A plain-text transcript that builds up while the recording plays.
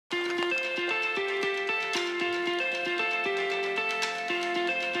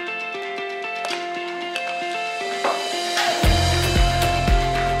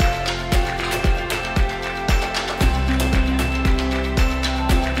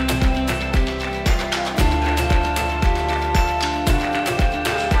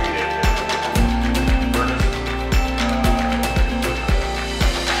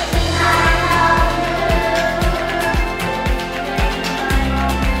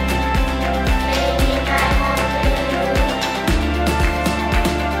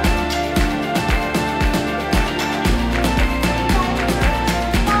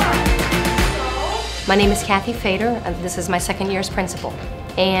My name is Kathy Fader. This is my second year as principal.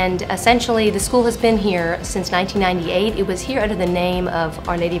 And essentially, the school has been here since 1998. It was here under the name of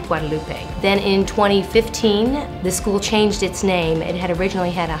Our Lady of Guadalupe. Then in 2015, the school changed its name. It had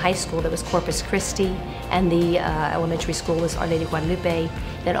originally had a high school that was Corpus Christi, and the elementary school was Our Lady of Guadalupe.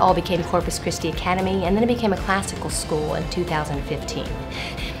 That all became Corpus Christi Academy, and then it became a classical school in 2015.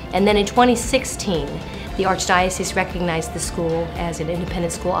 And then in 2016, the Archdiocese recognized the school as an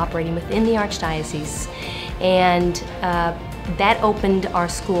independent school operating within the Archdiocese, and that opened our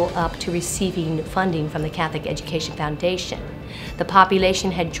school up to receiving funding from the Catholic Education Foundation. The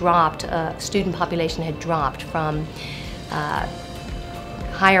population had dropped, student population had dropped from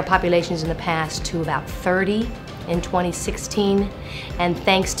higher populations in the past to about 30 in 2016, and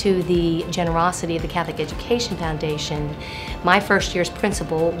thanks to the generosity of the Catholic Education Foundation, my first year's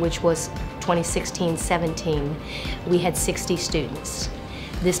principal, which was 2016-17, we had 60 students.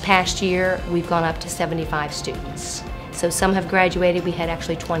 This past year, we've gone up to 75 students. So some have graduated. We had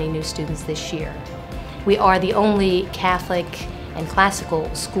actually 20 new students this year. We are the only Catholic and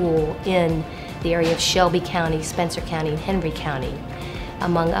classical school in the area of Shelby County, Spencer County, and Henry County,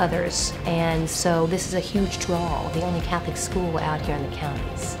 among others. And so this is a huge draw, the only Catholic school out here in the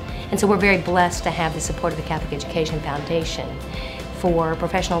counties. And so we're very blessed to have the support of the Catholic Education Foundation for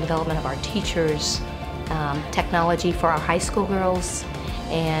professional development of our teachers, technology for our high school girls,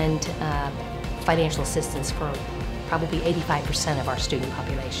 and financial assistance for probably 85% of our student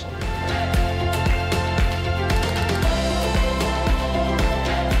population.